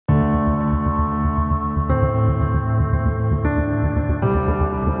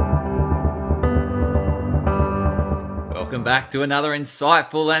Welcome back to another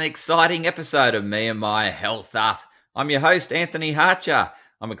insightful and exciting episode of Me and My Health Up. I'm your host, Anthony Harcher.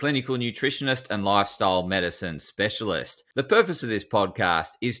 I'm a clinical nutritionist and lifestyle medicine specialist. The purpose of this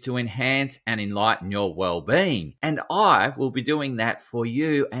podcast is to enhance and enlighten your well-being, and I will be doing that for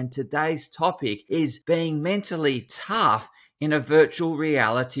you. And today's topic is being mentally tough in a virtual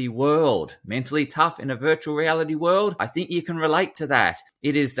reality world. Mentally tough in a virtual reality world? I think you can relate to that.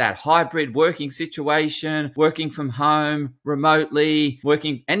 It is that hybrid working situation, working from home, remotely,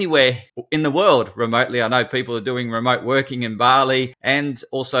 working anywhere in the world remotely. I know people are doing remote working in Bali, and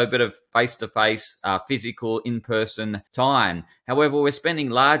also a bit of face-to-face, physical, in-person time. However, we're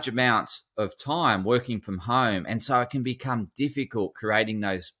spending large amounts of time working from home, and so it can become difficult creating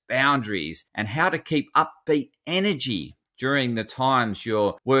those boundaries and how to keep upbeat energy during the times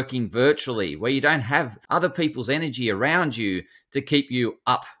you're working virtually, where you don't have other people's energy around you to keep you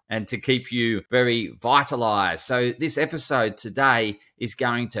up and to keep you very vitalized. So this episode today is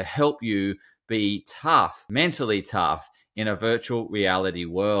going to help you be tough, mentally tough in a virtual reality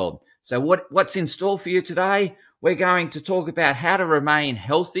world. So what's in store for you today? We're going to talk about how to remain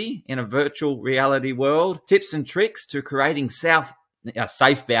healthy in a virtual reality world, tips and tricks to creating safe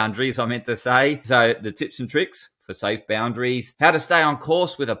boundaries, I meant to say. So the tips and tricks for safe boundaries, how to stay on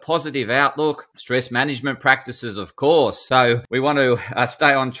course with a positive outlook, stress management practices, of course. So we want to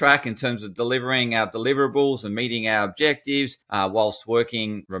stay on track in terms of delivering our deliverables and meeting our objectives whilst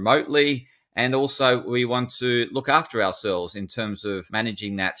working remotely. And also we want to look after ourselves in terms of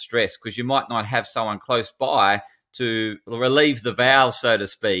managing that stress, because you might not have someone close by to relieve the valve, so to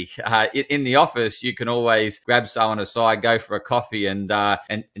speak. In the office, you can always grab someone aside, go for a coffee and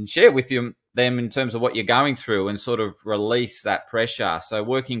share with them in terms of what you're going through and sort of release that pressure. So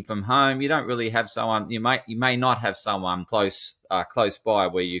working from home, you don't really have someone, you may not have someone close by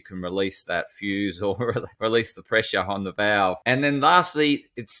where you can release that fuse or release the pressure on the valve. And then lastly,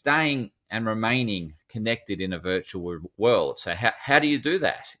 it's staying and remaining connected in a virtual world. So how do you do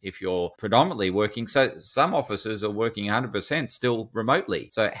that if you're predominantly working? So some offices are working 100% still remotely.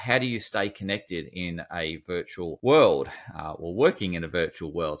 So how do you stay connected in a virtual world or working in a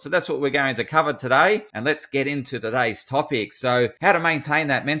virtual world? So that's what we're going to cover today. And let's get into today's topic. So how to maintain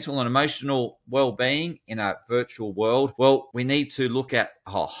that mental and emotional well-being in a virtual world? Well, we need to look at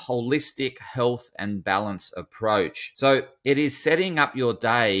a holistic health and balance approach. So it is setting up your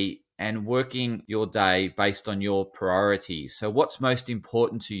day and working your day based on your priorities. So what's most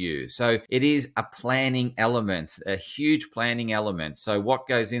important to you? So it is a planning element, a huge planning element. So what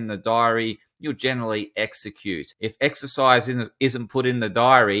goes in the diary, you'll generally execute. If exercise isn't put in the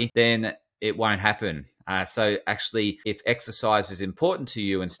diary, then it won't happen. So actually, if exercise is important to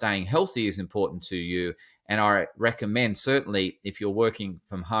you and staying healthy is important to you, and I recommend certainly if you're working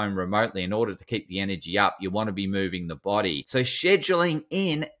from home remotely, in order to keep the energy up, you want to be moving the body. So scheduling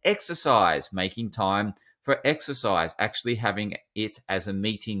in exercise, making time for exercise, actually having it as a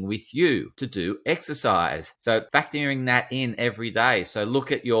meeting with you to do exercise. So factoring that in every day. So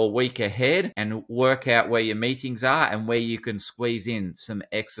look at your week ahead and work out where your meetings are and where you can squeeze in some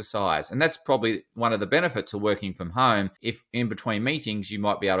exercise. And that's probably one of the benefits of working from home. If in between meetings, you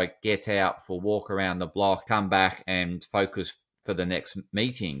might be able to get out for a walk around the block, come back and focus for the next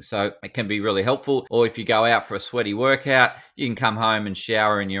meeting. So it can be really helpful. Or if you go out for a sweaty workout, you can come home and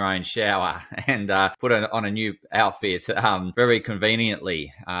shower in your own shower and put on a new outfit very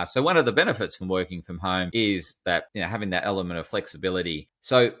conveniently. So one of the benefits from working from home is that, having that element of flexibility.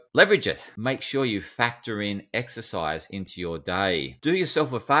 So leverage it. Make sure you factor in exercise into your day. Do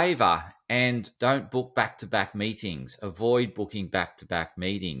yourself a favor and don't book back-to-back meetings. Avoid booking back-to-back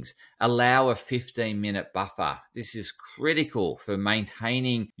meetings. Allow a 15-minute buffer. This is critical for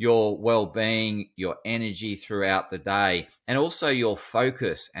maintaining your well-being, your energy throughout the day, and also your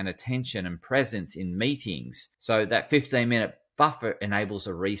focus and attention and presence in meetings. So that 15-minute buffer enables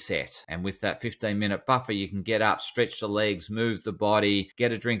a reset. And with that 15-minute buffer, you can get up, stretch the legs, move the body,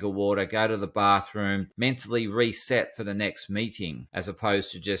 get a drink of water, go to the bathroom, mentally reset for the next meeting, as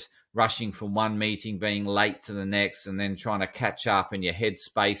opposed to just rushing from one meeting, being late to the next, and then trying to catch up and your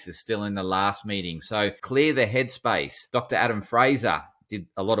headspace is still in the last meeting. So clear the headspace. Dr. Adam Fraser did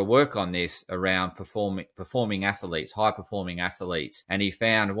a lot of work on this around performing athletes, high-performing athletes. And he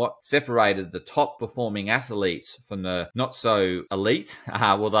found what separated the top-performing athletes from the not-so-elite.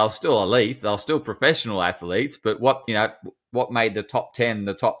 Well, they're still elite. They're still professional athletes. But what made the top 10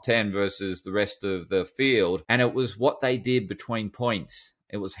 versus the rest of the field? And it was what they did between points.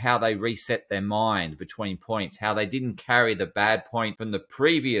 It was how they reset their mind between points, how they didn't carry the bad point from the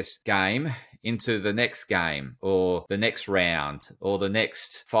previous game into the next game or the next round or the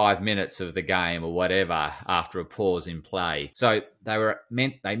next 5 minutes of the game or whatever after a pause in play. So they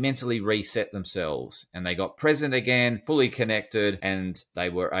mentally reset themselves and they got present again, fully connected, and they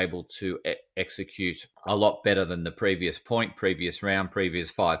were able to execute a lot better than the previous point, previous round,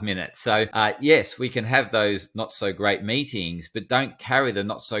 previous 5 minutes. So yes, we can have those not so great meetings, but don't carry the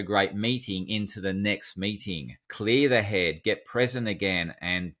not so great meeting into the next meeting. Clear the head, get present again,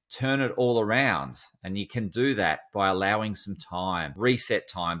 and turn it all around. And you can do that by allowing some time, reset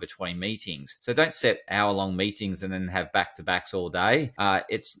time between meetings. So don't set hour-long meetings and then have back-to-backs all day.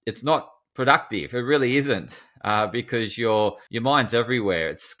 It's not productive. It really isn't, because your mind's everywhere.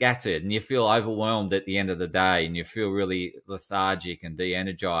 It's scattered and you feel overwhelmed at the end of the day and you feel really lethargic and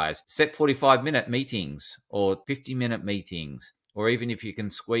de-energized. Set 45-minute meetings or 50-minute meetings, or even if you can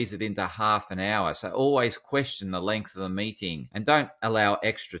squeeze it into half an hour. So always question the length of the meeting and don't allow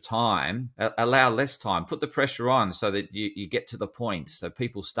extra time. Allow less time. Put the pressure on so that you get to the point, so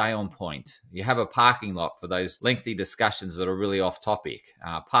people stay on point. You have a parking lot for those lengthy discussions that are really off topic.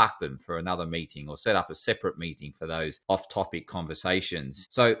 Park them for another meeting or set up a separate meeting for those off topic conversations.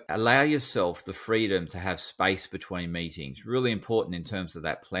 So allow yourself the freedom to have space between meetings. Really important in terms of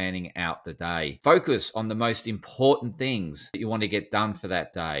that planning out the day. Focus on the most important things that you want to get done for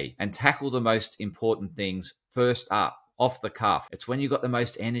that day and tackle the most important things first up, off the cuff. It's when you've got the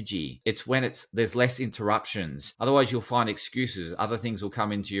most energy. It's when there's less interruptions. Otherwise, you'll find excuses. Other things will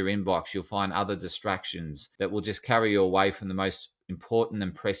come into your inbox. You'll find other distractions that will just carry you away from the most important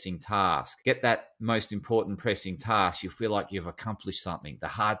and pressing task. Get that most important pressing task. You feel like you've accomplished something. The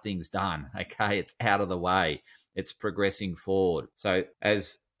hard thing's done. Okay, it's out of the way. It's progressing forward. So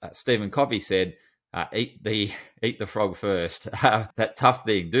as Stephen Covey said, eat the frog first. That tough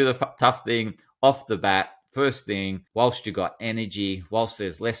thing. Do the tough thing off the bat, first thing, whilst you got energy, whilst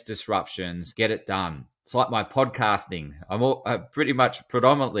there's less disruptions. Get it done. It's like my podcasting. I pretty much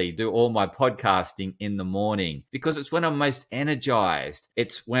predominantly do all my podcasting in the morning because it's when I'm most energized.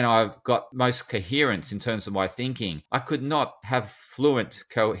 It's when I've got most coherence in terms of my thinking. I could not have fluent,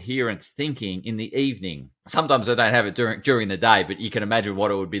 coherent thinking in the evening. Sometimes I don't have it during the day, but you can imagine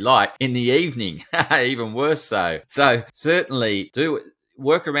what it would be like in the evening, even worse so. So certainly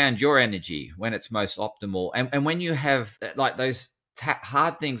work around your energy when it's most optimal. And when you have like those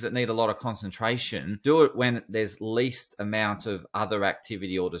hard things that need a lot of concentration, do it when there's least amount of other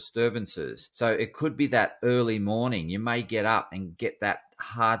activity or disturbances. So it could be that early morning. You may get up and get that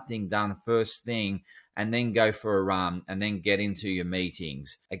hard thing done first thing, and then go for a run and then get into your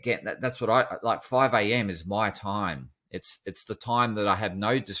meetings. Again, that's what I like. 5 a.m. is my time. It's the time that I have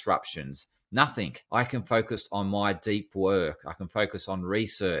no disruptions. Nothing. I can focus on my deep work. I can focus on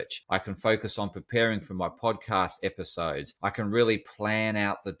research. I can focus on preparing for my podcast episodes. I can really plan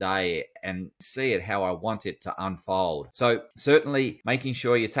out the day and see it how I want it to unfold. So certainly making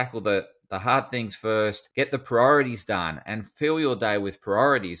sure you tackle the hard things first, get the priorities done, and fill your day with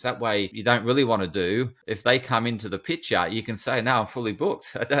priorities. That way you don't really want to do. If they come into the picture, you can say, no, I'm fully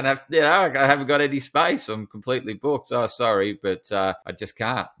booked. I don't have, I haven't got any space. I'm completely booked. Oh, sorry, but I just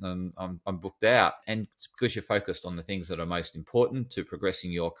can't. I'm booked out. And because you're focused on the things that are most important to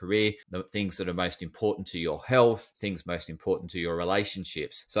progressing your career, the things that are most important to your health, things most important to your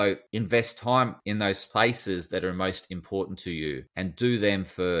relationships. So invest time in those places that are most important to you and do them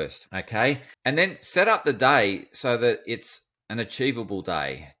first. Okay. And then set up the day so that it's an achievable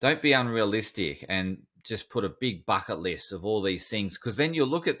day. Don't be unrealistic and just put a big bucket list of all these things, because then you'll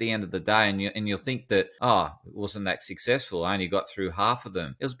look at the end of the day and you'll think that, oh, it wasn't that successful. I only got through half of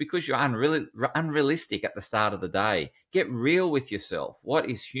them. It was because you're unrealistic at the start of the day. Get real with yourself. What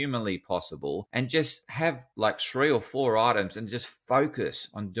is humanly possible? And just have like 3 or 4 items and just focus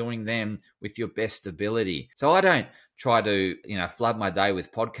on doing them with your best ability. So I don't try to, flood my day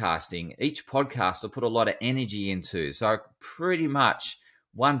with podcasting. Each podcast I put a lot of energy into. So pretty much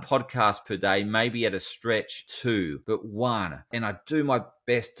 1 podcast per day, maybe at a stretch 2, but 1. And I do my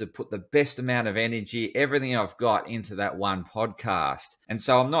best to put the best amount of energy, everything I've got into that 1 podcast. And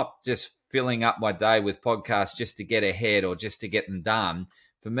so I'm not just filling up my day with podcasts just to get ahead or just to get them done.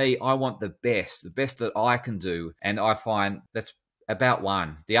 For me, I want the best that I can do. And I find that's about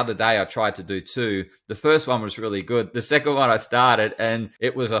 1. The other day I tried to do 2. The first one was really good. The second one I started and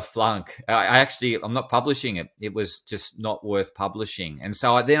it was a flunk. I'm not publishing it. It was just not worth publishing. And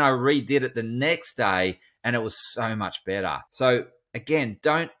so then I redid it the next day and it was so much better. So again,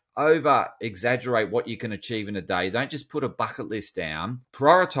 don't over exaggerate what you can achieve in a day. Don't just put a bucket list down,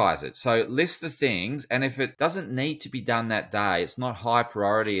 prioritize it. So list the things, and if it doesn't need to be done that day, it's not high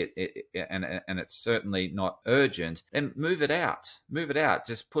priority and it's certainly not urgent, then move it out.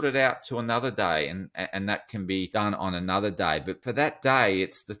 Just put it out to another day, and that can be done on another day. But for that day,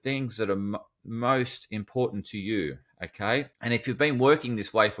 it's the things that are most important to you. Okay. And if you've been working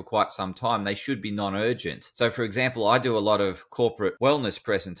this way for quite some time, they should be non-urgent. So for example, I do a lot of corporate wellness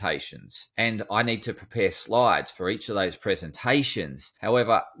presentations, and I need to prepare slides for each of those presentations.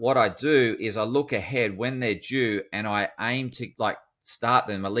 However, what I do is I look ahead when they're due, and I aim to start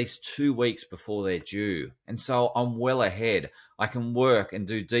them at least 2 weeks before they're due. And so I'm well ahead. I can work and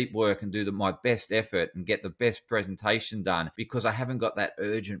do deep work and do my best effort and get the best presentation done because I haven't got that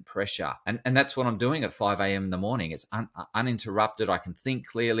urgent pressure. And that's what I'm doing at 5 a.m. in the morning. It's uninterrupted. I can think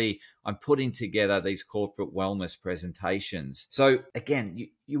clearly. I'm putting together these corporate wellness presentations. So again,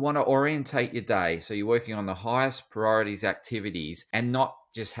 you want to orientate your day so you're working on the highest priorities activities and not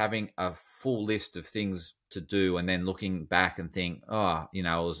just having a full list of things to do and then looking back and think, oh, it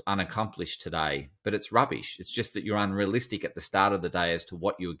was unaccomplished today. But it's rubbish. It's just that you're unrealistic at the start of the day as to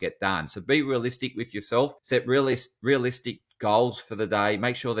what you'll get done. So be realistic with yourself. Set realistic goals for the day.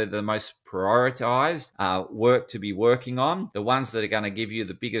 Make sure they're the most prioritized work to be working on, the ones that are going to give you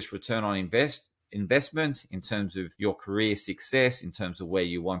the biggest return on investment in terms of your career success, in terms of where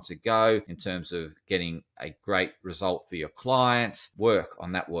you want to go, in terms of getting a great result for your clients. Work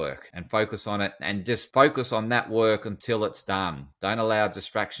on that work and focus on it, and just focus on that work until it's done. Don't allow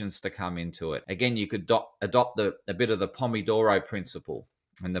distractions to come into it. Again, you could adopt a bit of the Pomodoro principle.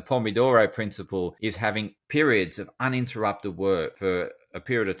 And the Pomodoro principle is having periods of uninterrupted work for a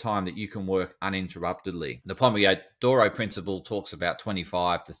period of time that you can work uninterruptedly. The Pomodoro principle talks about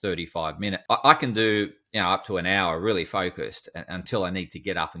 25 to 35 minutes. I can do up to an hour really focused until I need to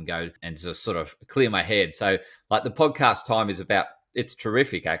get up and go and just sort of clear my head. So like the podcast time is it's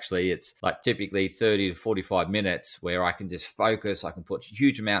terrific, actually. It's like typically 30 to 45 minutes where I can just focus. I can put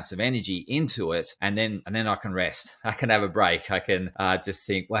huge amounts of energy into it, and then I can rest. I can have a break. I can just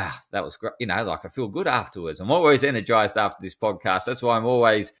think, wow, that was great. I feel good afterwards. I'm always energized after this podcast. That's why I'm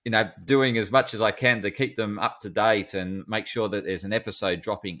always, doing as much as I can to keep them up to date and make sure that there's an episode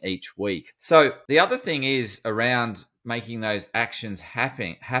dropping each week. So the other thing is around making those actions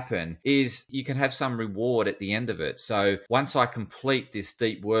happen is you can have some reward at the end of it. So once I complete this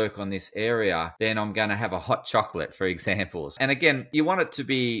deep work on this area, then I'm going to have a hot chocolate, for example. And again, you want it to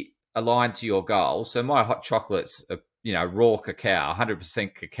be aligned to your goal. So my hot chocolates are raw cacao,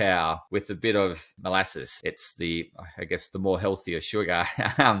 100% cacao with a bit of molasses. It's the more healthier sugar.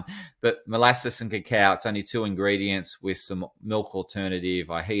 But molasses and cacao, it's only 2 ingredients with some milk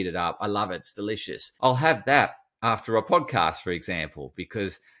alternative. I heat it up. I love it. It's delicious. I'll have that after a podcast, for example,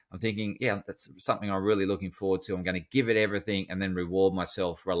 because I'm thinking, that's something I'm really looking forward to. I'm going to give it everything and then reward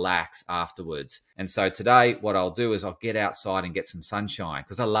myself, relax afterwards. And so today, what I'll do is I'll get outside and get some sunshine,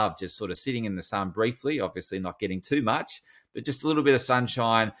 because I love just sort of sitting in the sun briefly, obviously not getting too much, but just a little bit of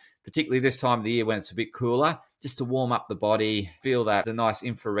sunshine, particularly this time of the year when it's a bit cooler, just to warm up the body, feel the nice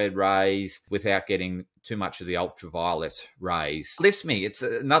infrared rays without getting too much of the ultraviolet rays. Lifts me. It's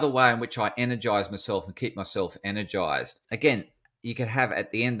another way in which I energize myself and keep myself energized. Again, you can have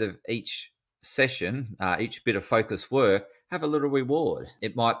at the end of each session, each bit of focused work, have a little reward.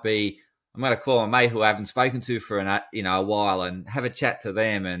 It might be, I'm going to call a mate who I haven't spoken to for a while and have a chat to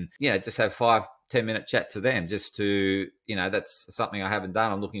them, and just have 5-10 minute chat to them, just to that's something I haven't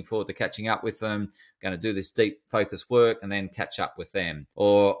done. I'm looking forward to catching up with them. Going to do this deep focus work and then catch up with them.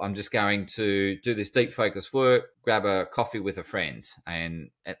 Or I'm just going to do this deep focus work, grab a coffee with a friend. And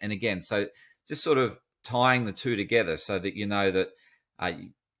again, so just sort of tying the two together so that that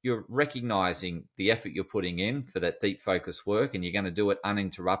you're recognizing the effort you're putting in for that deep focus work, and you're going to do it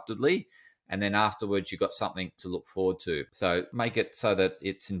uninterruptedly. And then afterwards, you've got something to look forward to. So make it so that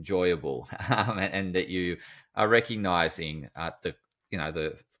it's enjoyable and that you are recognizing the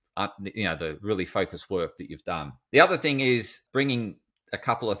really focused work that you've done. The other thing is bringing a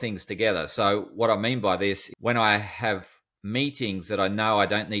couple of things together. So what I mean by this, when I have meetings that I know I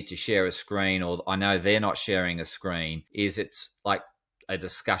don't need to share a screen, or I know they're not sharing a screen, is it's like a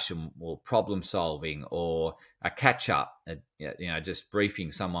discussion or problem solving or a catch up, just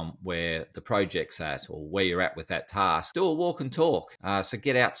briefing someone where the project's at or where you're at with that task. Do a walk and talk. So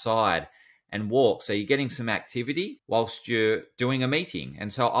get outside and walk. So you're getting some activity whilst you're doing a meeting.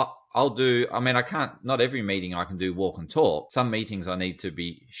 And so not every meeting I can do walk and talk. Some meetings I need to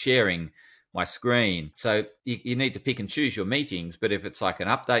be sharing my screen. So you need to pick and choose your meetings. But if it's like an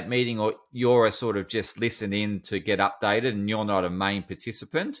update meeting, or you're a sort of just listen in to get updated and you're not a main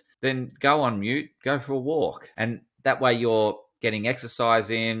participant, then go on mute, go for a walk. And that way you're getting exercise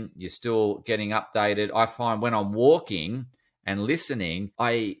in, you're still getting updated. I find when I'm walking and listening,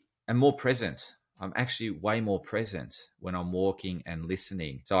 I am more present. I'm actually way more present when I'm walking and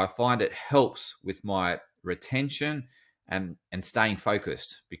listening. So I find it helps with my retention and staying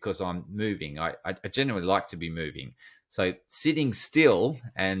focused because I'm moving. I generally like to be moving. So sitting still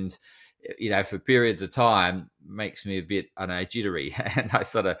and for periods of time makes me a bit, jittery. And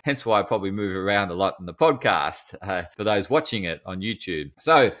I hence why I probably move around a lot in the podcast for those watching it on YouTube.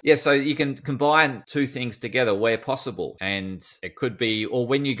 So you can combine two things together where possible. And it could be, or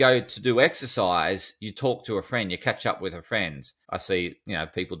when you go to do exercise, you talk to a friend, you catch up with a friend. I see,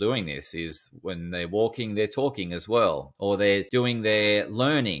 people doing this is when they're walking, they're talking as well, or they're doing their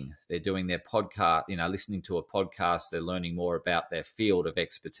learning. They're doing their podcast, listening to a podcast, they're learning more about their field of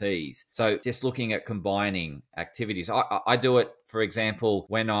expertise. So just looking at combining activities. I do it, for example,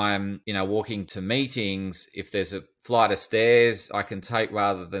 when I'm, walking to meetings. If there's a flight of stairs I can take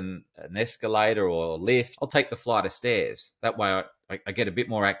rather than an escalator or a lift, I'll take the flight of stairs. That way I get a bit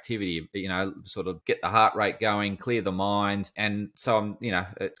more activity, sort of get the heart rate going, clear the mind. And so I'm,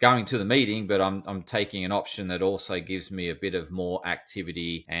 going to the meeting, but I'm taking an option that also gives me a bit of more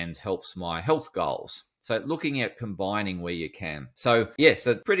activity and helps my health goals. So looking at combining where you can. So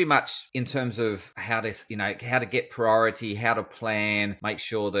pretty much in terms of how to get priority, how to plan, make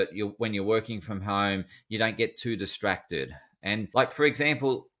sure that when you're working from home, you don't get too distracted. And like, for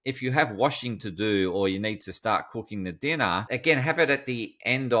example, if you have washing to do or you need to start cooking the dinner, again, have it at the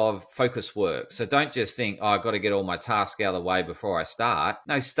end of focus work. So don't just think, I've got to get all my tasks out of the way before I start.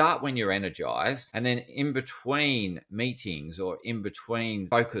 No, start when you're energized. And then in between meetings or in between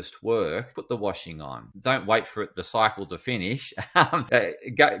focused work, put the washing on. Don't wait for the cycle to finish.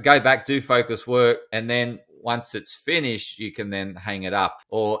 Go back, do focus work, and then once it's finished, you can then hang it up.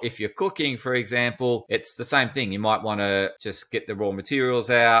 Or if you're cooking, for example, it's the same thing. You might want to just get the raw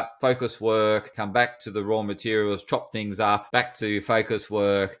materials out, focus work, come back to the raw materials, chop things up, back to focus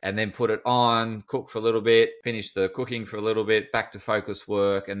work, and then put it on, cook for a little bit, finish the cooking for a little bit, back to focus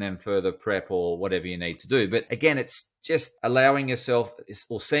work, and then further prep or whatever you need to do. But again, it's just allowing yourself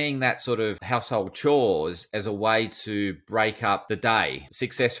or seeing that sort of household chores as a way to break up the day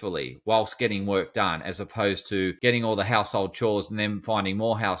successfully whilst getting work done, as opposed to getting all the household chores and then finding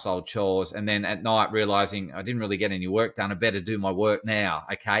more household chores and then at night realizing I didn't really get any work done. I better do my work now.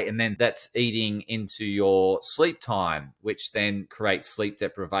 Okay. And then that's eating into your sleep time, which then creates sleep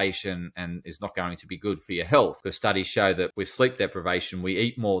deprivation and is not going to be good for your health, because studies show that with sleep deprivation, we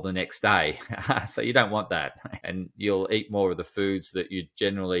eat more the next day. So you don't want that. And you'll eat more of the foods that you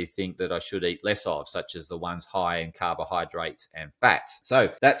generally think that I should eat less of, such as the ones high in carbohydrates and fats. So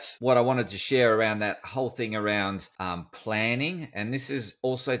that's what I wanted to share around that whole thing around planning. And this is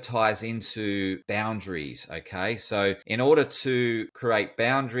also ties into boundaries. Okay. So in order to create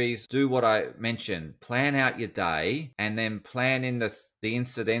boundaries, do what I mentioned, plan out your day and then plan in the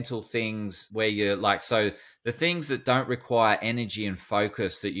incidental things where you're like, so the things that don't require energy and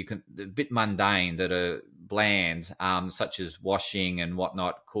focus that you can, a bit mundane, that are bland, such as washing and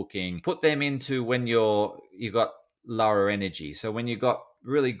whatnot, cooking, put them into when you got lower energy. So when you got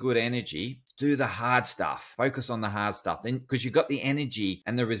really good energy, do the hard stuff, focus on the hard stuff, then because you've got the energy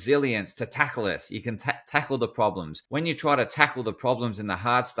and the resilience to tackle it. You can tackle the problems. When you try to tackle the problems and the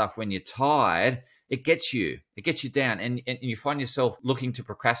hard stuff when you're tired, it gets you down and you find yourself looking to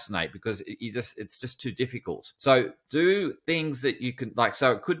procrastinate because it's just too difficult. So do things that you can, like,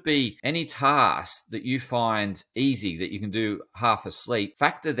 so it could be any task that you find easy that you can do half asleep,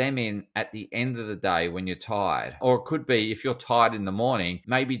 factor them in at the end of the day when you're tired. Or it could be, if you're tired in the morning,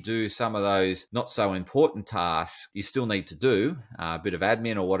 maybe do some of those not so important tasks you still need to do, a bit of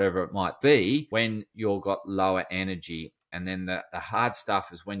admin or whatever it might be, when you've got lower energy. And then the hard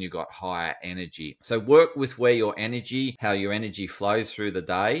stuff is when you got higher energy. So work with how your energy flows through the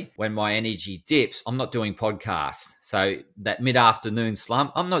day. When my energy dips, I'm not doing podcasts. So that mid-afternoon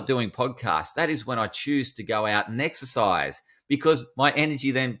slump, I'm not doing podcasts. That is when I choose to go out and exercise, because my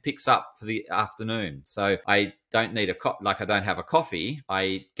energy then picks up for the afternoon. So I don't need I don't have a coffee,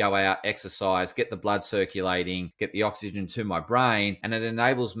 I go out, exercise, get the blood circulating, get the oxygen to my brain, and it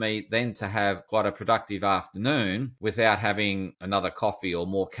enables me then to have quite a productive afternoon without having another coffee or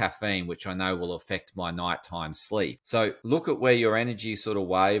more caffeine, which I know will affect my nighttime sleep. So look at where your energy sort of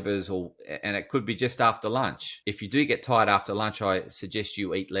wavers, and it could be just after lunch. If you do get tired after lunch, I suggest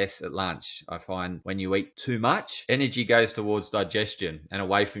you eat less at lunch. I find when you eat too much, energy goes towards digestion and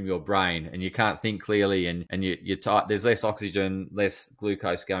away from your brain, and you can't think clearly, and you're tired. There's less oxygen, less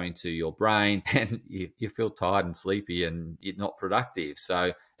glucose going to your brain, and you feel tired and sleepy, and you're not productive.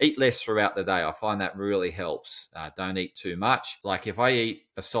 So eat less throughout the day. I find that really helps. Don't eat too much. Like if I eat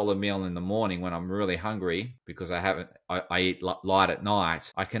a solid meal in the morning when I'm really hungry, because I eat light at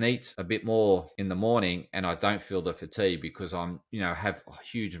night, I can eat a bit more in the morning and I don't feel the fatigue because have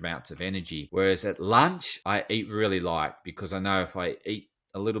huge amounts of energy. Whereas at lunch, I eat really light because I know if I eat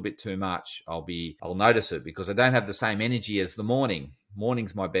a little bit too much, I'll notice it because I don't have the same energy as the morning.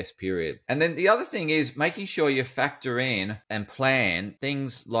 Morning's my best period. And then the other thing is making sure you factor in and plan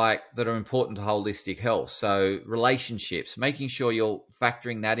things like that are important to holistic health. So relationships, making sure you're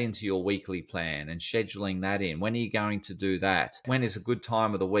factoring that into your weekly plan and scheduling that in. When are you going to do that? When is a good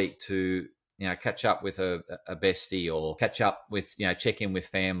time of the week to catch up with a bestie, or catch up with, check in with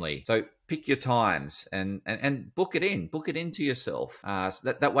family? So pick your times and book it into yourself.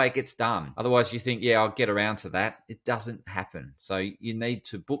 So that way it gets done. Otherwise you think, I'll get around to that. It doesn't happen. So you need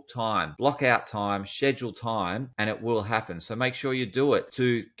to book time, block out time, schedule time, and it will happen. So make sure you do it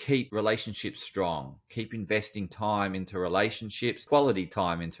to keep relationships strong. Keep investing time into relationships, quality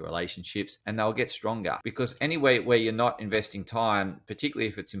time into relationships, and they'll get stronger. Because anywhere where you're not investing time, particularly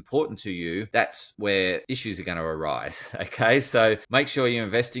if it's important to you, that's where issues are going to arise. Okay, so make sure you're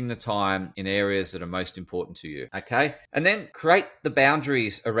investing the time in areas that are most important to you. Okay, and then create the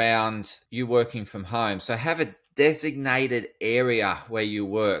boundaries around you working from home. So have a designated area where you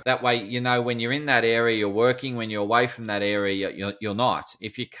work. That way, when you're in that area, you're working. When you're away from that area, you're not.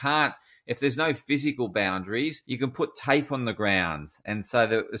 If there's no physical boundaries, you can put tape on the ground. And so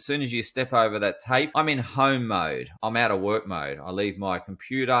that as soon as you step over that tape, I'm in home mode. I'm out of work mode. I leave my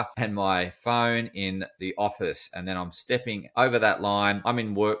computer and my phone in the office. And then I'm stepping over that line. I'm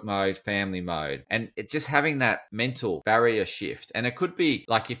in work mode, family mode. And it's just having that mental barrier shift. And it could be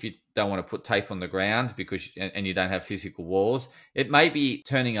like if you don't want to put tape on the ground and you don't have physical walls, it may be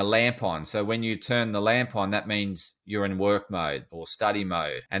turning a lamp on. So when you turn the lamp on, that means you're in work mode or study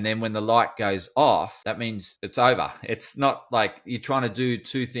mode. And then when the light goes off, that means it's over. It's not like you're trying to do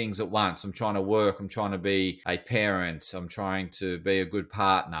two things at once. I'm trying to work. I'm trying to be a parent. I'm trying to be a good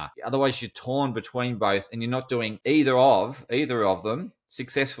partner. Otherwise, you're torn between both and you're not doing either of them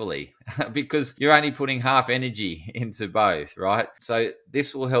successfully because you're only putting half energy into both, right? So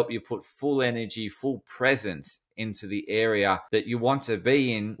this will help you put full energy, full presence into the area that you want to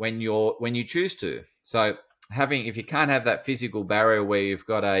be in when you choose to. So if you can't have that physical barrier where you've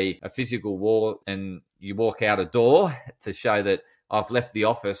got a physical wall and you walk out a door to show that I've left the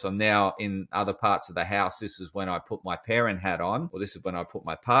office, I'm now in other parts of the house. This is when I put my parent hat on, or this is when I put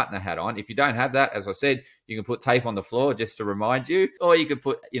my partner hat on. If you don't have that, as I said, you can put tape on the floor just to remind you, or you can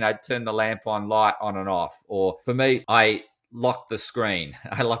put, turn the lamp on, light on and off. Or for me, I lock the screen.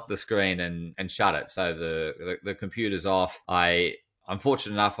 I lock the screen and shut it. So the computer's off. I'm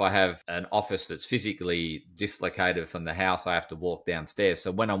fortunate enough I have an office that's physically dislocated from the house. I have to walk downstairs.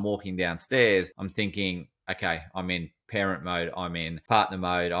 So when I'm walking downstairs, I'm thinking, okay, I'm in parent mode, I'm in partner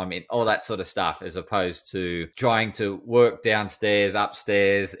mode, I'm in all that sort of stuff, as opposed to trying to work downstairs,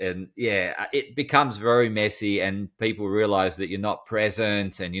 upstairs. And it becomes very messy and people realize that you're not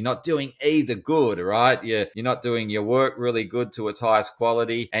present and you're not doing either good, right? You're not doing your work really good to its highest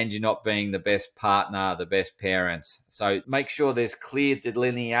quality and you're not being the best partner, the best parent. So make sure there's clear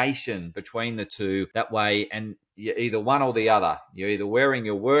delineation between the two that way, and you're either one or the other. You're either wearing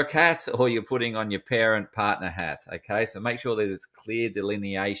your work hat or you're putting on your parent partner hat. Okay, so make sure there's clear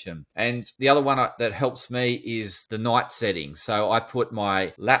delineation. And the other one that helps me is the night setting. So I put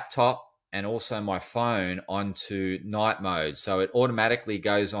my laptop and also my phone onto night mode. So it automatically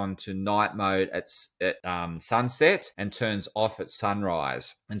goes on to night mode at sunset and turns off at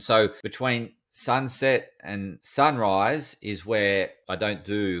sunrise. And so between sunset and sunrise is where I don't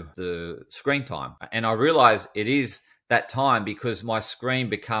do the screen time. And I realize it is that time because my screen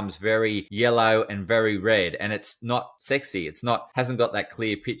becomes very yellow and very red, and it's not sexy. Hasn't got that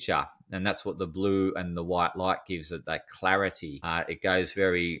clear picture. And that's what the blue and the white light gives it, that clarity. It goes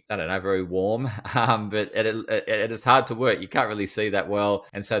very, I don't know, very warm, but it is hard to work. You can't really see that well.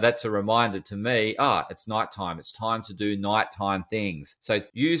 And so that's a reminder to me, it's nighttime. It's time to do nighttime things. So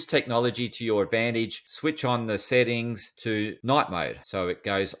use technology to your advantage. Switch on the settings to night mode. So it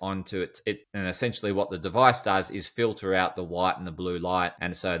goes on to it. And essentially what the device does is filter out the white and the blue light.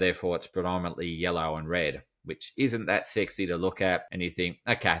 And so therefore it's predominantly yellow and red, which isn't that sexy to look at. And you think,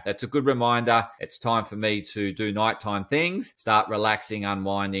 okay, that's a good reminder. It's time for me to do nighttime things, start relaxing,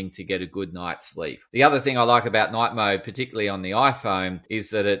 unwinding to get a good night's sleep. The other thing I like about night mode, particularly on the iPhone, is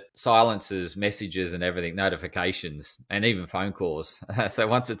that it silences messages and everything, notifications, and even phone calls. So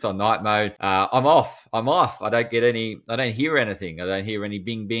once it's on night mode, I'm off. I don't hear anything. I don't hear any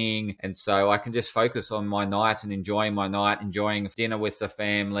bing bing. And so I can just focus on my night and enjoying my night, enjoying dinner with the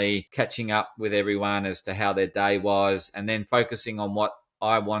family, catching up with everyone as to how their day was, and then focusing on what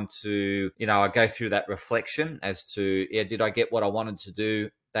I want to, I go through that reflection as to, did I get what I wanted to do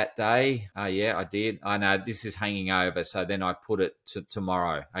that day? Yeah, I did. I know this is hanging over, so then I put it to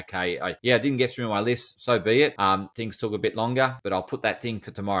tomorrow. Okay, I didn't get through my list, so be it. Things took a bit longer, but I'll put that thing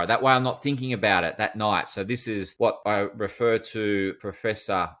for tomorrow. That way I'm not thinking about it that night. So this is what I refer to,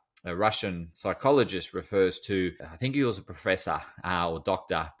 a Russian psychologist refers to, I think he was a professor or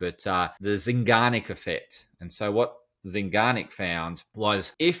doctor, but the Zingarnik effect. And so what Zingarnik found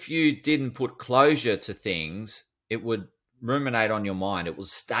was if you didn't put closure to things, it would ruminate on your mind. It will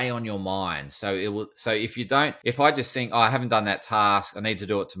stay on your mind. So if I just think, I haven't done that task, I need to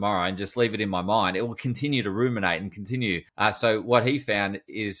do it tomorrow, and just leave it in my mind, it will continue to ruminate and continue. So what he found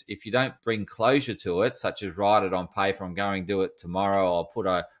is if you don't bring closure to it, such as write it on paper, I'm going to do it tomorrow, or put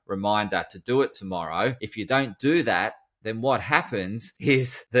a reminder to do it tomorrow. If you don't do that, then what happens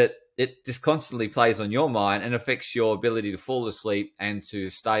is that it just constantly plays on your mind and affects your ability to fall asleep and to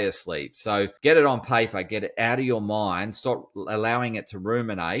stay asleep. So get it on paper, get it out of your mind, stop allowing it to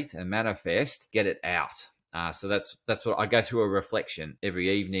ruminate and manifest, get it out. So that's what I go through, a reflection every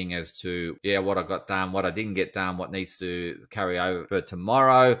evening as to, what I got done, what I didn't get done, what needs to carry over for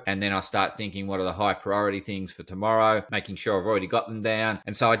tomorrow. And then I start thinking, what are the high priority things for tomorrow, making sure I've already got them down.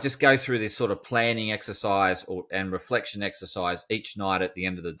 And so I just go through this sort of planning exercise and reflection exercise each night at the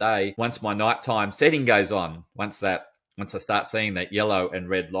end of the day. Once my nighttime setting goes on, once I start seeing that yellow and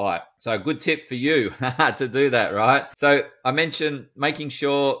red light. So a good tip for you to do that, right? So I mentioned making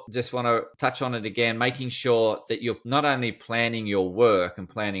sure, just want to touch on it again, making sure that you're not only planning your work and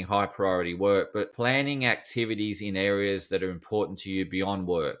planning high priority work, but planning activities in areas that are important to you beyond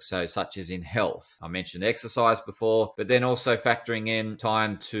work. So such as in health. I mentioned exercise before, but then also factoring in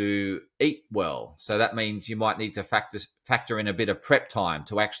time to eat well. So that means you might need to factor in a bit of prep time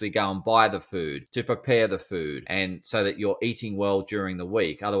to actually go and buy the food, to prepare the food, and so that you're eating well during the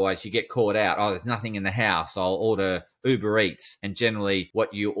week. Otherwise you get caught out. There's nothing in the house, I'll order Uber Eats. And generally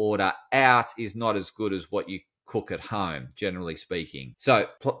what you order out is not as good as what you cook at home, generally speaking. So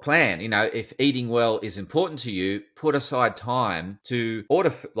plan, if eating well is important to you, put aside time to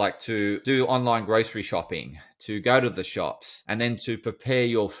order, like to do online grocery shopping, to go to the shops, and then to prepare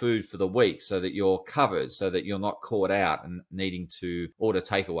your food for the week so that you're covered, so that you're not caught out and needing to order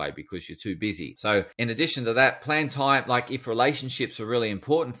takeaway because you're too busy. So in addition to that, plan time, like if relationships are really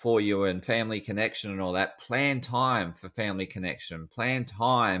important for you and family connection and all that, plan time for family connection, plan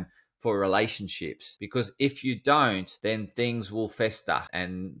time for relationships, because if you don't, then things will fester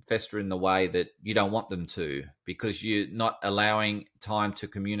in the way that you don't want them to, because you're not allowing time to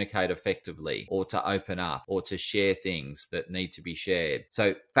communicate effectively or to open up or to share things that need to be shared.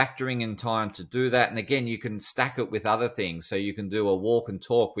 So factoring in time to do that. And again, you can stack it with other things. So you can do a walk and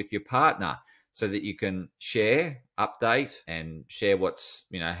talk with your partner so that you can share, update, and share what's,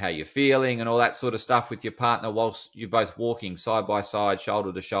 how you're feeling and all that sort of stuff with your partner whilst you're both walking side by side,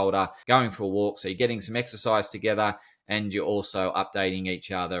 shoulder to shoulder, going for a walk. So you're getting some exercise together, and you're also updating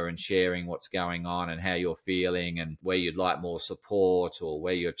each other and sharing what's going on and how you're feeling and where you'd like more support or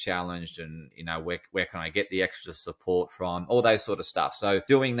where you're challenged and, where can I get the extra support from, all those sort of stuff. So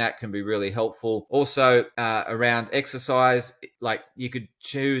doing that can be really helpful. Also, around exercise, like you could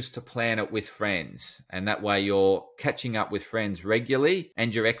choose to plan it with friends, and that way you're catching up with friends regularly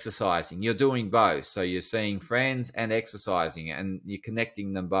and you're exercising. You're doing both. So you're seeing friends and exercising, and you're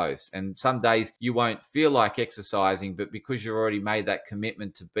connecting them both. And some days you won't feel like exercising, but because you've already made that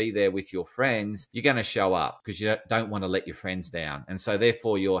commitment to be there with your friends, you're going to show up because you don't want to let your friends down. And so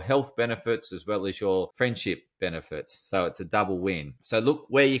therefore your health benefits as well as your friendship benefits. So it's a double win. So look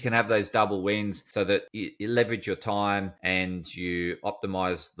where you can have those double wins so that you leverage your time and you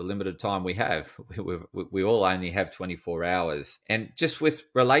optimize the limited time we have. We all only have 24 hours. And just with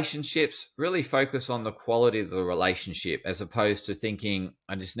relationships, really focus on the quality of the relationship as opposed to thinking,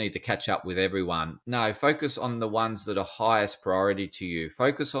 I just need to catch up with everyone. No, focus on the ones that are highest priority to you.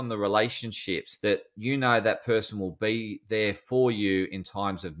 Focus on the relationships that you know that person will be there for you in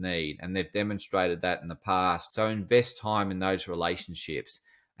times of need. And they've demonstrated that in the past. So invest time in those relationships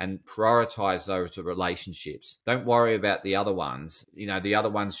and prioritize those relationships. Don't worry about the other ones. The other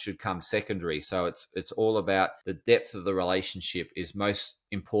ones should come secondary. So it's all about the depth of the relationship is most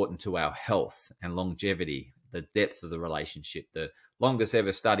important to our health and longevity. The depth of the relationship. The longest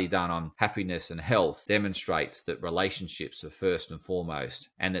ever study done on happiness and health demonstrates that relationships are first and foremost,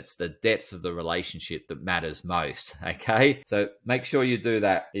 and it's the depth of the relationship that matters most. Okay, so make sure you do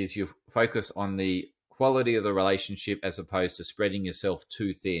that. Is you focus on the quality of the relationship as opposed to spreading yourself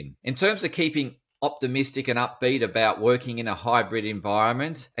too thin. In terms of keeping optimistic and upbeat about working in a hybrid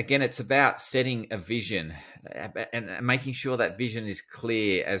environment, again, it's about setting a vision and making sure that vision is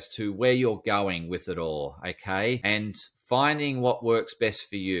clear as to where you're going with it all, okay? And finding what works best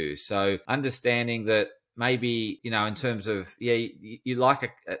for you. So understanding that maybe, in terms of, you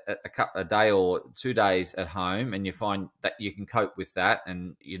like a day or 2 days at home and you find that you can cope with that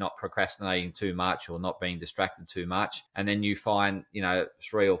and you're not procrastinating too much or not being distracted too much. And then you find,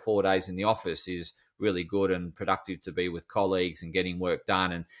 3 or 4 days in the office is really good and productive to be with colleagues and getting work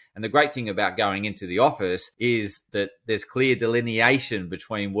done. And the great thing about going into the office is that there's clear delineation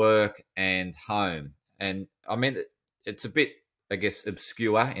between work and home. And I mean, it's a bit, I guess,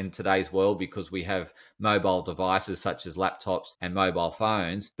 obscure in today's world because we have mobile devices such as laptops and mobile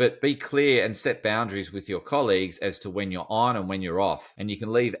phones, but be clear and set boundaries with your colleagues as to when you're on and when you're off. And you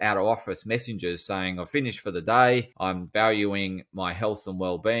can leave out of office messages saying, I've finished for the day. I'm valuing my health and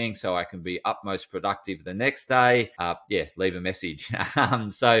well-being so I can be utmost productive the next day. Leave a message.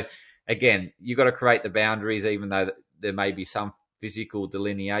 So again, you've got to create the boundaries, even though there may be some physical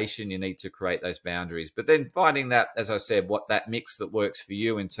delineation, you need to create those boundaries. But then finding that, as I said, what that mix that works for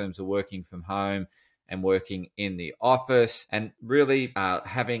you in terms of working from home and working in the office, and really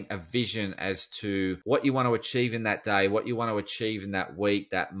having a vision as to what you want to achieve in that day, what you want to achieve in that week,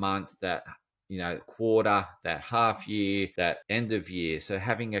 that month, that quarter, that half year, that end of year. So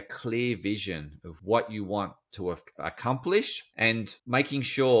having a clear vision of what you want to accomplish and making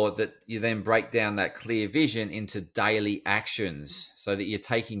sure that you then break down that clear vision into daily actions so that you're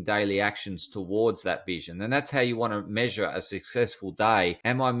taking daily actions towards that vision. And that's how you want to measure a successful day.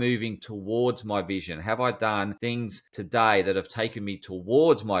 Am I moving towards my vision? Have I done things today that have taken me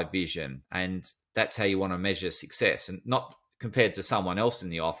towards my vision? And that's how you want to measure success, and not compared to someone else in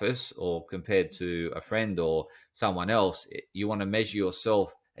the office or compared to a friend or someone else. You want to measure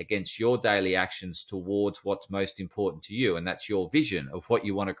yourself against your daily actions towards what's most important to you. And that's your vision of what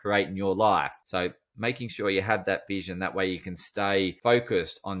you want to create in your life. So making sure you have that vision, that way you can stay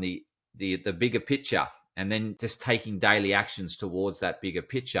focused on the bigger picture, and then just taking daily actions towards that bigger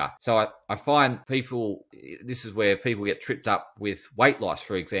picture. So I find people, this is where people get tripped up with weight loss,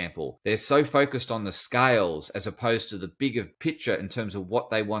 for example. They're so focused on the scales as opposed to the bigger picture in terms of what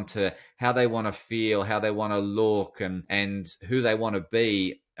they want to, how they want to feel, how they want to look, and who they want to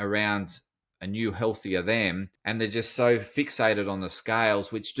be around a new healthier them. And they're just so fixated on the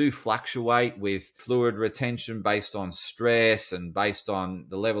scales, which do fluctuate with fluid retention based on stress and based on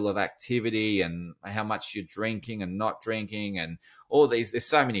the level of activity and how much you're drinking and not drinking, and all these. There's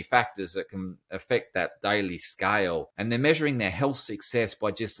so many factors that can affect that daily scale, and they're measuring their health success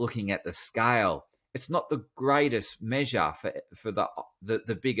by just looking at the scale. It's not the greatest measure for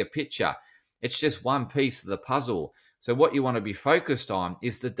the bigger picture. It's just one piece of the puzzle. So what you want to be focused on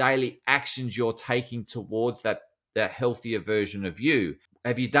is the daily actions you're taking towards that healthier version of you.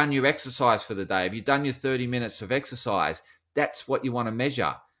 Have you done your exercise for the day? Have you done your 30 minutes of exercise? That's what you want to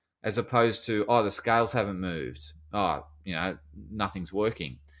measure, as opposed to, the scales haven't moved. Nothing's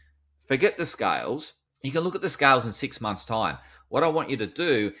working. Forget the scales. You can look at the scales in 6 months' time. What I want you to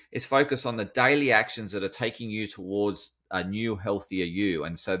do is focus on the daily actions that are taking you towards a new, healthier you.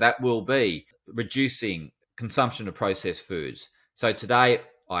 And so that will be reducing consumption of processed foods. So today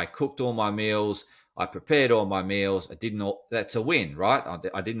I cooked all my meals. I prepared all my meals. That's a win, right?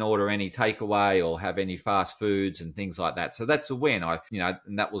 I didn't order any takeaway or have any fast foods and things like that. So that's a win.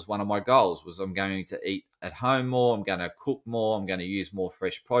 And that was one of my goals, was I'm going to eat at home more. I'm going to cook more. I'm going to use more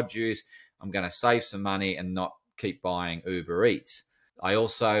fresh produce. I'm going to save some money and not keep buying Uber Eats. I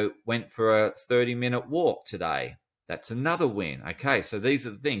also went for a 30-minute walk today. That's another win. Okay, so these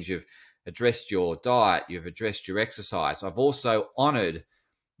are the things. You've addressed your diet, you've addressed your exercise. I've also honored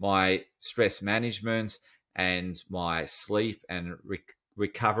my stress management and my sleep and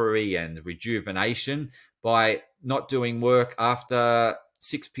recovery and rejuvenation by not doing work after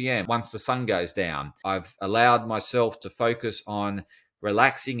 6 p.m. once the sun goes down. I've allowed myself to focus on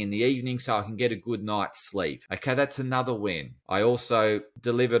relaxing in the evening so I can get a good night's sleep. Okay, that's another win. I also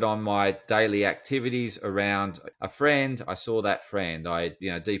delivered on my daily activities around a friend. I saw that friend. I,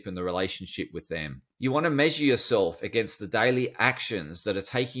 deepened the relationship with them. You want to measure yourself against the daily actions that are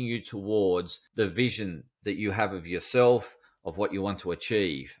taking you towards the vision that you have of yourself, of what you want to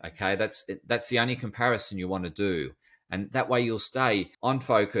achieve. Okay, that's the only comparison you want to do. And that way you'll stay on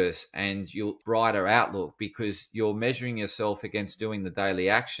focus and you'll brighter outlook because you're measuring yourself against doing the daily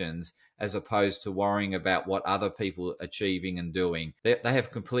actions as opposed to worrying about what other people are achieving and doing. They have a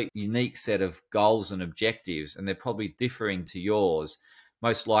complete unique set of goals and objectives, and they're probably differing to yours.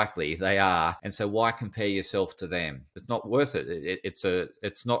 Most likely they are. And so why compare yourself to them? It's not worth it.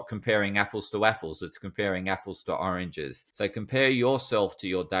 It's not comparing apples to apples. It's comparing apples to oranges. So compare yourself to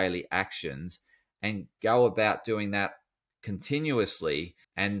your daily actions and go about doing that continuously,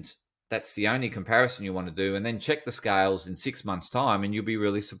 and that's the only comparison you want to do. And then check the scales in 6 months' time and you'll be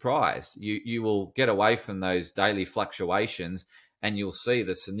really surprised. You will get away from those daily fluctuations and you'll see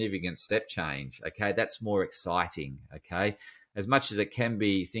the significant step change. Okay, that's more exciting. Okay, as much as it can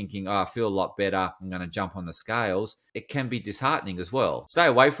be thinking, oh, I feel a lot better, I'm going to jump on the scales, it can be disheartening as well. Stay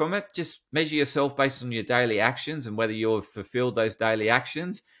away from it. Just measure yourself based on your daily actions and whether you've fulfilled those daily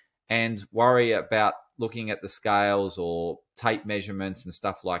actions, and worry about looking at the scales or tape measurements and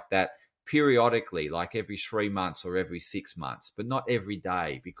stuff like that periodically, like every 3 months or every 6 months, but not every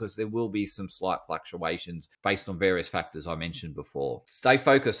day, because there will be some slight fluctuations based on various factors I mentioned before. Stay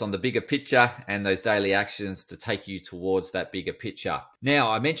focused on the bigger picture and those daily actions to take you towards that bigger picture.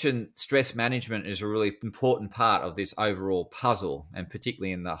 Now, I mentioned stress management is a really important part of this overall puzzle, and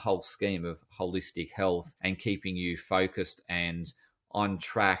particularly in the whole scheme of holistic health and keeping you focused and on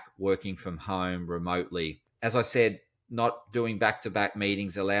track, working from home remotely. As I said, not doing back-to-back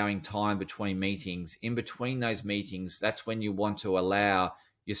meetings, allowing time between meetings. In between those meetings, that's when you want to allow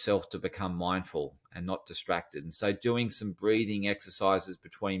yourself to become mindful and not distracted. And so doing some breathing exercises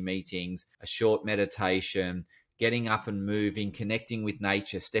between meetings, a short meditation, getting up and moving, connecting with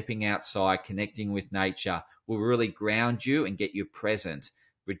nature, stepping outside, connecting with nature will really ground you and get you present,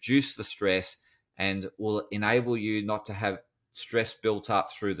 reduce the stress, and will enable you not to have stress built up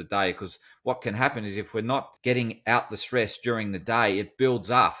through the day. Because what can happen is if we're not getting out the stress during the day, it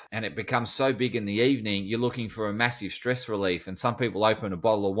builds up and it becomes so big in the evening, you're looking for a massive stress relief. And some people open a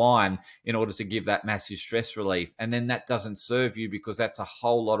bottle of wine in order to give that massive stress relief. And then that doesn't serve you because that's a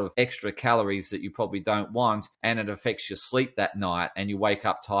whole lot of extra calories that you probably don't want. And it affects your sleep that night and you wake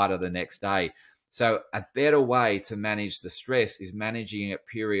up tighter the next day. So a better way to manage the stress is managing it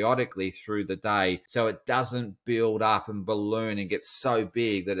periodically through the day so it doesn't build up and balloon and get so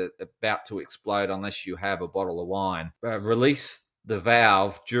big that it's about to explode unless you have a bottle of wine. Release the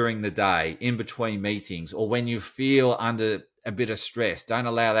valve during the day, in between meetings, or when you feel under a bit of stress. Don't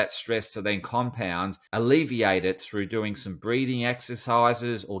allow that stress to then compound. Alleviate it through doing some breathing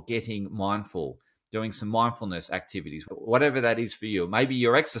exercises or getting mindful. Doing some mindfulness activities, whatever that is for you. Maybe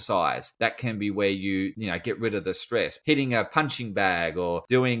your exercise, that can be where you get rid of the stress. Hitting a punching bag or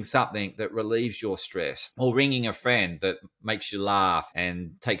doing something that relieves your stress, or ringing a friend that makes you laugh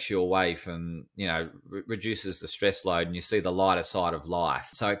and takes you away from, reduces the stress load and you see the lighter side of life.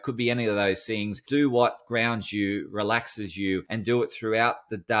 So it could be any of those things. Do what grounds you, relaxes you, and do it throughout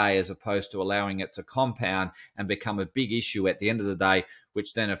the day as opposed to allowing it to compound and become a big issue at the end of the day,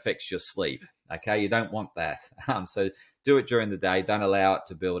 which then affects your sleep. Okay, you don't want that. So do it during the day. Don't allow it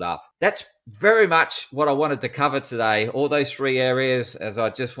to build up. That's very much what I wanted to cover today. All those 3 areas. As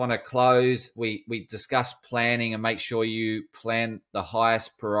I just want to close, we discussed planning and make sure you plan the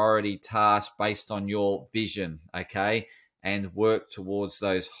highest priority tasks based on your vision, okay? And work towards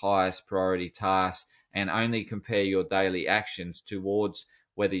those highest priority tasks and only compare your daily actions towards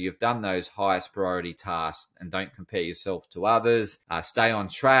whether you've done those highest priority tasks, and don't compare yourself to others. Stay on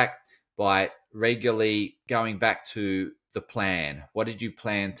track by regularly going back to the plan. What did you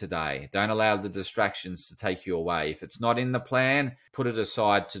plan today? Don't allow the distractions to take you away. If it's not in the plan, put it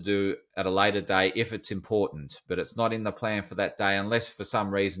aside to do at a later day if it's important, but it's not in the plan for that day unless for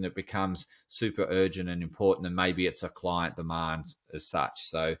some reason it becomes super urgent and important, and maybe it's a client demand as such.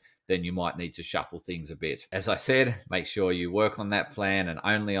 So then you might need to shuffle things a bit. As I said, make sure you work on that plan and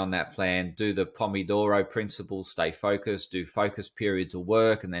only on that plan. Do the Pomodoro principle, stay focused, do focus periods of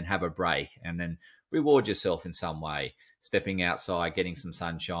work, and then have a break, and then reward yourself in some way. stepping outside, getting some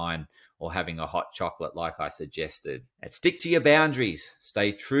sunshine, or having a hot chocolate like I suggested. And stick to your boundaries.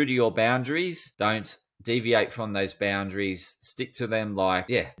 Stay true to your boundaries. Don't deviate from those boundaries. Stick to them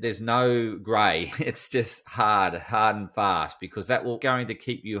there's no gray. It's just hard and fast, because that will going to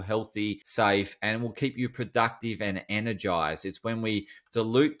keep you healthy, safe, and will keep you productive and energized. It's when we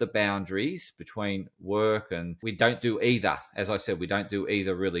dilute the boundaries between work and we don't do either. As I said, we don't do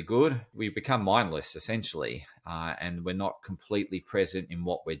either really good. We become mindless essentially, and we're not completely present in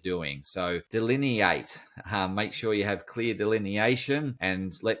what we're doing. So delineate, make sure you have clear delineation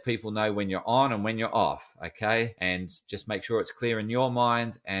and let people know when you're on and when you're off, okay? And just make sure it's clear in your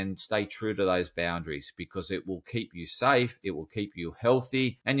mind and stay true to those boundaries, because it will keep you safe, it will keep you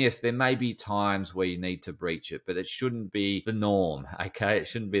healthy. And yes, there may be times where you need to breach it, but it shouldn't be the norm, okay? It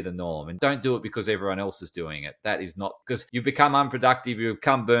shouldn't be the norm. And don't do it because everyone else is doing it. That is not, because you become unproductive, you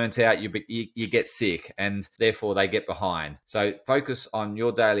become burnt out, you get sick, and therefore they get behind. So focus on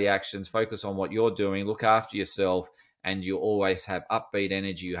your daily actions, focus on what you're doing, look after yourself, and you'll always have upbeat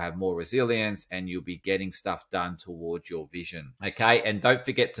energy, you have more resilience, and you'll be getting stuff done towards your vision. Okay, and don't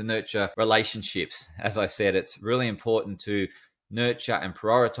forget to nurture relationships. As I said, it's really important to nurture and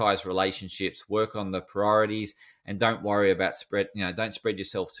prioritize relationships, work on the priorities, and don't worry about don't spread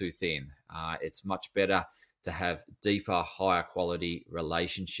yourself too thin. It's much better to have deeper, higher quality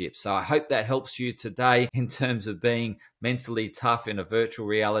relationships. So I hope that helps you today in terms of being mentally tough in a virtual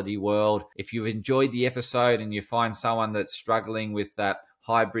reality world. If you've enjoyed the episode and you find someone that's struggling with that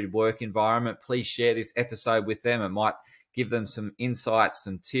hybrid work environment, please share this episode with them. It might give them some insights,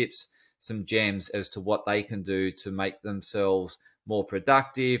 some tips, some gems as to what they can do to make themselves more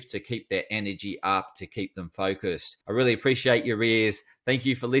productive, to keep their energy up, to keep them focused. I really appreciate your ears. Thank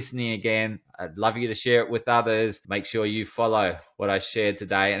you for listening again. I'd love you to share it with others. Make sure you follow what I shared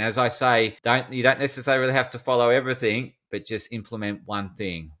today. And as I say, you don't necessarily have to follow everything, but just implement one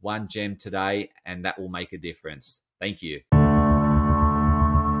thing, one gem today, and that will make a difference. Thank you.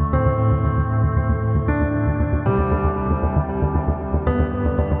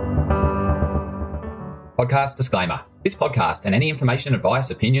 Podcast disclaimer. This podcast and any information,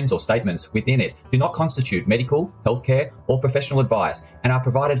 advice, opinions, or statements within it do not constitute medical, healthcare, or professional advice and are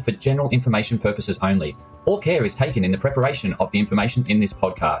provided for general information purposes only. All care is taken in the preparation of the information in this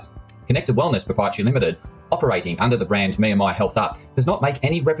podcast. Connected Wellness Proprietary Limited, operating under the brand me&my Health Up, does not make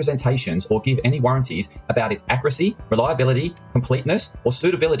any representations or give any warranties about its accuracy, reliability, completeness, or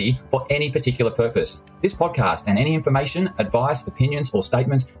suitability for any particular purpose. This podcast and any information, advice, opinions, or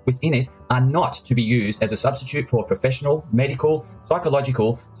statements within it are not to be used as a substitute for professional, medical,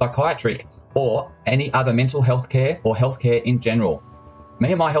 psychological, psychiatric, or any other mental health care or healthcare in general.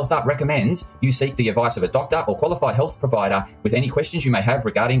 me&my Health Up recommends you seek the advice of a doctor or qualified health provider with any questions you may have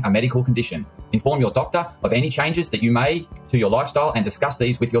regarding a medical condition. Inform your doctor of any changes that you may to your lifestyle and discuss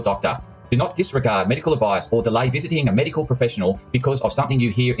these with your doctor. Do not disregard medical advice or delay visiting a medical professional because of something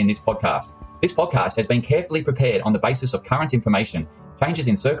you hear in this podcast. This podcast has been carefully prepared on the basis of current information. Changes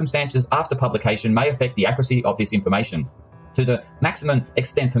in circumstances after publication may affect the accuracy of this information. To the maximum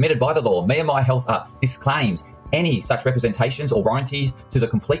extent permitted by the law, me&my Health Up disclaims any such representations or warranties to the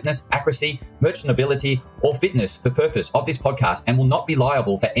completeness, accuracy, merchantability, or fitness for purpose of this podcast and will not be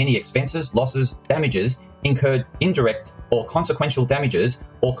liable for any expenses, losses, damages incurred, indirect or consequential damages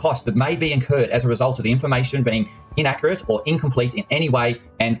or costs that may be incurred as a result of the information being inaccurate or incomplete in any way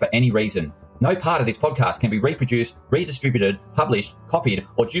and for any reason. No part of this podcast can be reproduced, redistributed, published, copied,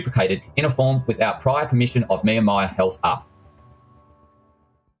 or duplicated in a form without prior permission of me&my Health Up.